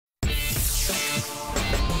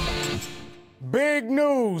Big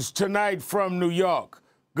news tonight from New York.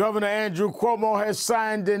 Governor Andrew Cuomo has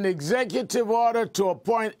signed an executive order to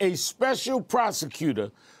appoint a special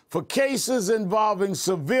prosecutor for cases involving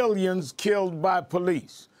civilians killed by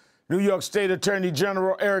police. New York State Attorney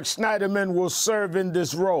General Eric Schneiderman will serve in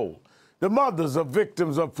this role. The mothers of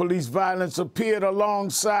victims of police violence appeared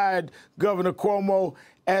alongside Governor Cuomo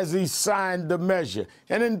as he signed the measure,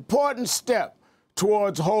 an important step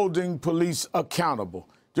towards holding police accountable.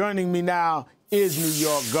 Joining me now is New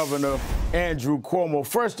York Governor Andrew Cuomo.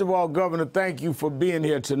 First of all, Governor, thank you for being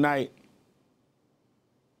here tonight.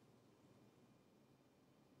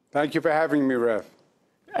 Thank you for having me, Rev.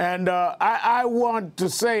 And I want to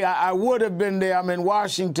say I would have been there. I'm in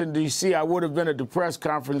Washington, D.C. I would have been at the press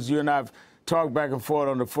conference. You and I have talked back and forth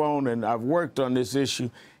on the phone, and I've worked on this issue.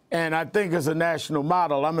 And I think it's a national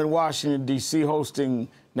model. I'm in Washington, D.C., hosting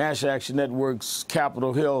National Action Network's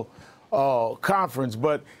Capitol Hill conference.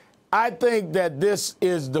 But I think that this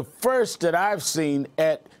is the first that I've seen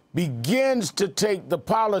that begins to take the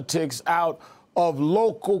politics out of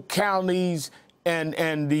local counties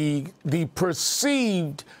and the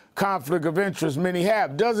perceived conflict of interest many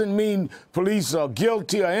have. Doesn't mean police are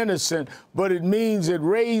guilty or innocent, but it means it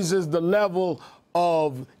raises the level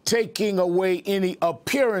of taking away any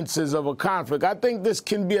appearances of a conflict. I think this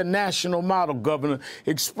can be a national model, Governor.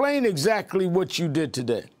 Explain exactly what you did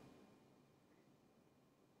today.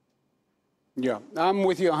 Yeah, I'm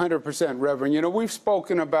with you 100%, Reverend. You know, we've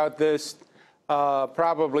spoken about this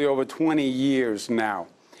probably over 20 years now.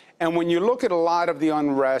 And when you look at a lot of the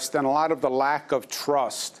unrest and a lot of the lack of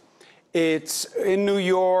trust, it's in New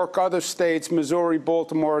York, other states, Missouri,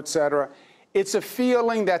 Baltimore, et cetera, it's a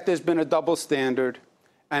feeling that there's been a double standard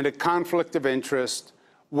and a conflict of interest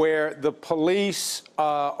where the police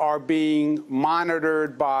are being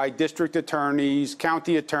monitored by district attorneys,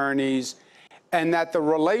 county attorneys, and that the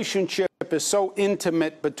relationship is so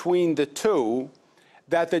intimate between the two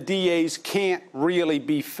that the DAs can't really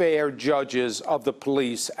be fair judges of the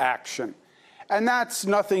police action. And that's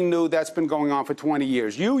nothing new. That's been going on for 20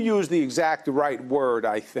 years. You use the exact right word,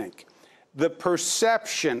 I think. The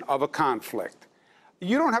perception of a conflict.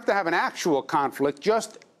 You don't have to have an actual conflict,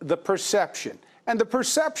 just the perception. And the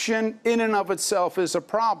perception in and of itself is a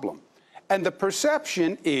problem. And the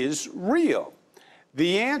perception is real.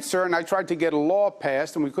 The answer, and I tried to get a law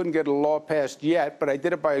passed, and we couldn't get a law passed yet, but I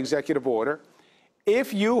did it by executive order.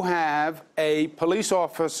 If you have a police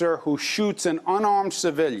officer who shoots an unarmed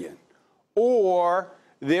civilian, or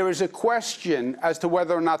there is a question as to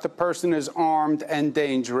whether or not the person is armed and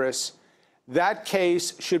dangerous, that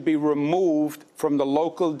case should be removed from the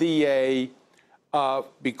local DA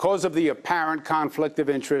because of the apparent conflict of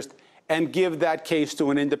interest and give that case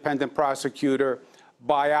to an independent prosecutor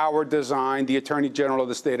by our design, the Attorney General of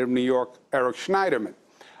the state of New York, Eric Schneiderman.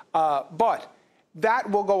 But that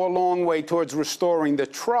will go a long way towards restoring the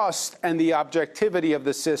trust and the objectivity of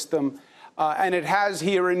the system, and it has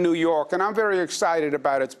here in New York, and I'm very excited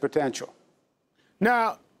about its potential.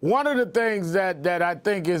 Now, one of the things that I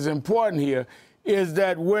think is important here is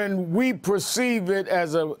that when we perceive it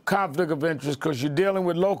as a conflict of interest, because you're dealing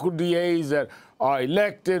with local DAs that are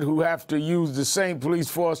elected who have to use the same police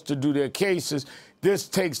force to do their cases, this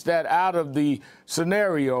takes that out of the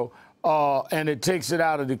scenario, and it takes it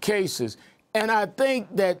out of the cases. And I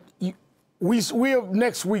think that we're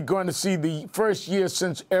next week going to see the first year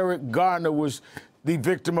since Eric Garner was the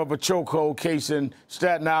victim of a chokehold case in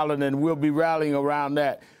Staten Island, and we'll be rallying around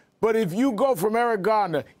that. But if you go from Eric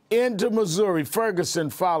Garner into Missouri,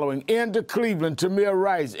 Ferguson following, into Cleveland, Tamir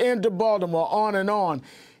Rice, into Baltimore, on,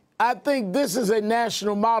 I think this is a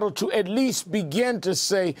national model to at least begin to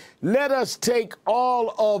say, let us take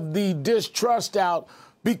all of the distrust out,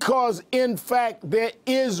 because, in fact, there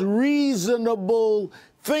is reasonable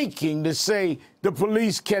thinking to say the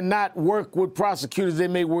police cannot work with prosecutors they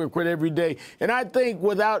may work with every day. And I think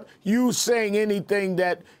without you saying anything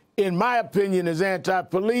that, in my opinion, is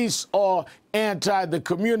anti-police or anti-the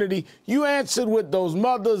community, you answered with those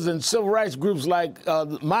mothers and civil rights groups like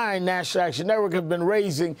mine, National Action Network, have been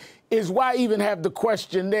raising, is why even have the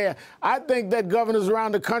question there. I think that governors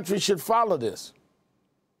around the country should follow this.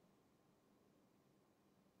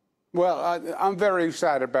 Well, I'm very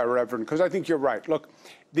excited about it, Reverend, because I think you're right. Look,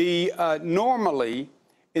 normally,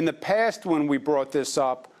 in the past when we brought this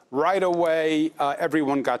up, right away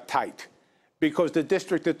everyone got tight because the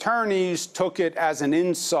district attorneys took it as an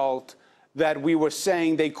insult that we were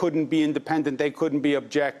saying they couldn't be independent, they couldn't be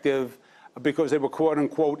objective because they were, quote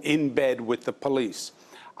unquote, in bed with the police.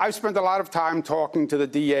 I've spent a lot of time talking to the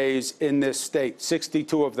DAs in this state,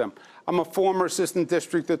 62 of them. I'm a former assistant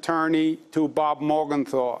district attorney to Bob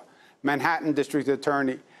Morgenthau, Manhattan district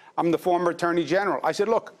attorney. I'm the former Attorney General. I said,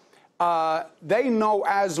 look, they know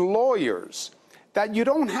as lawyers that you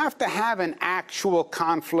don't have to have an actual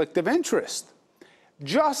conflict of interest.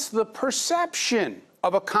 Just the perception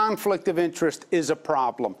of a conflict of interest is a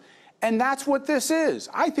problem. And that's what this is.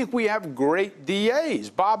 I think we have great DAs.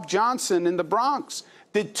 Bob Johnson in the Bronx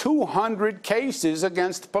did 200 cases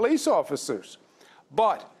against police officers.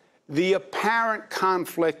 But the apparent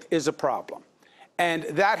conflict is a problem. And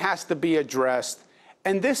that has to be addressed.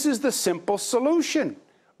 And this is the simple solution.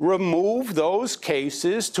 Remove those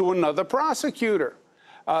cases to another prosecutor.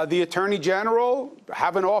 The Attorney General,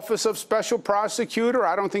 have an Office of Special Prosecutor.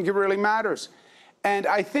 I don't think it really matters. And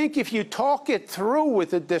I think if you talk it through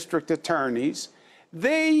with the district attorneys,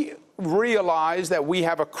 they realize that we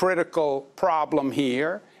have a critical problem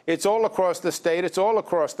here. It's all across the state. It's all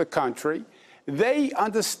across the country. They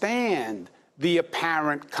understand the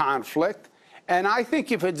apparent conflict. And I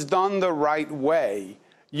think if it's done the right way,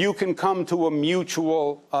 you can come to a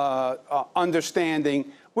mutual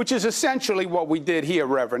understanding, which is essentially what we did here,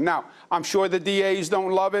 Reverend. Now, I'm sure the DAs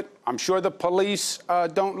don't love it. I'm sure the police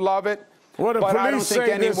don't love it. Well, but I don't think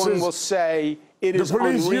anyone will say it is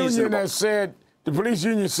unreasonable. The police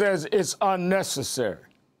union says it's unnecessary.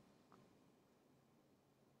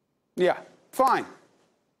 Yeah, fine.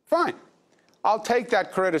 Fine. I'll take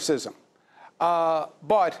that criticism.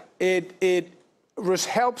 But it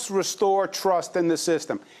helps restore trust in the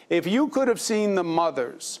system. If you could have seen the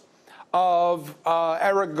mothers of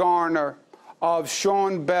Eric Garner, of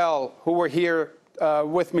Sean Bell, who were here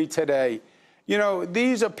with me today, you know,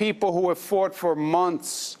 these are people who have fought for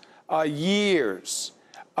months, years,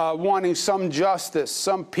 wanting some justice,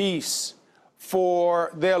 some peace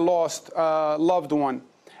for their lost loved one.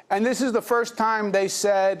 And this is the first time they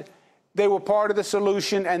said they were part of the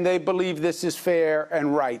solution and they believe this is fair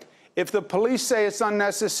and right. If the police say it's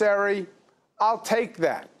unnecessary, I'll take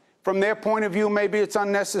that. From their point of view, maybe it's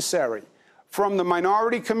unnecessary. From the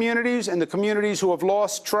minority communities and the communities who have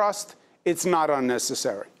lost trust, it's not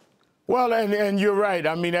unnecessary. Well, and you're right.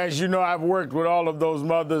 I mean, as you know, I've worked with all of those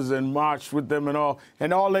mothers and marched with them and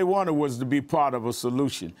all they wanted was to be part of a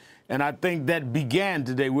solution. And I think that began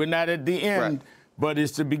today. We're not at the end, right, but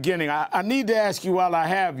it's the beginning. I need to ask you while I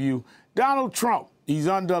have you, Donald Trump, he's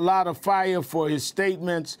under a lot of fire for his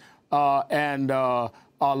statements, and a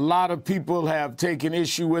lot of people have taken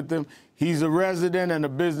issue with him. He's a resident and a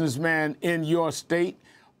businessman in your state.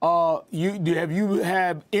 Have you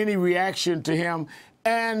had any reaction to him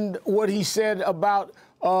and what he said about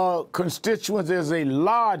constituents? There's a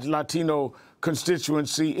large Latino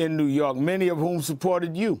constituency in New York, many of whom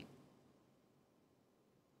supported you.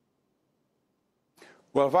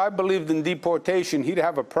 Well, if I believed in deportation, he'd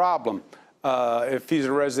have a problem if he's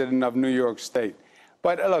a resident of New York State.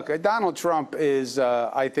 But look, Donald Trump is,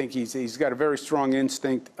 I think he's got a very strong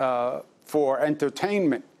instinct for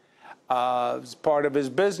entertainment as part of his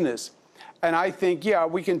business. And I think, yeah,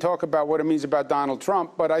 we can talk about what it means about Donald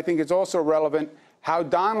Trump, but I think it's also relevant how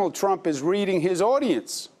Donald Trump is reading his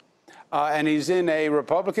audience. And he's in a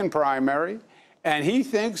Republican primary, and he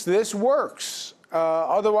thinks this works.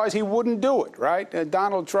 Otherwise, he wouldn't do it, right?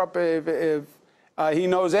 Donald Trump, if he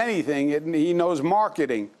knows anything, he knows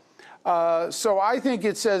marketing. So I think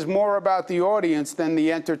it says more about the audience than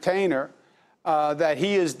the entertainer, that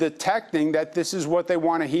he is detecting that this is what they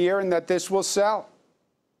want to hear and that this will sell.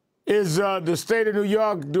 Is the state of New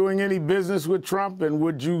York doing any business with Trump, and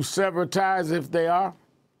would you sever ties if they are?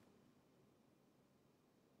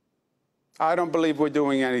 I don't believe we're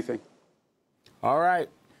doing anything. All right.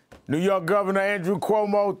 New York Governor Andrew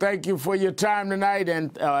Cuomo, thank you for your time tonight,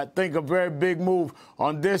 and I think a very big move.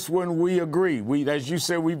 On this one, we agree. As you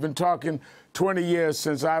said, we've been talking 20 years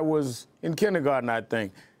since I was in kindergarten, I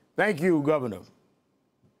think. Thank you, Governor.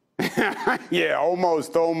 Yeah,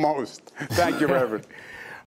 almost. Thank you, Reverend.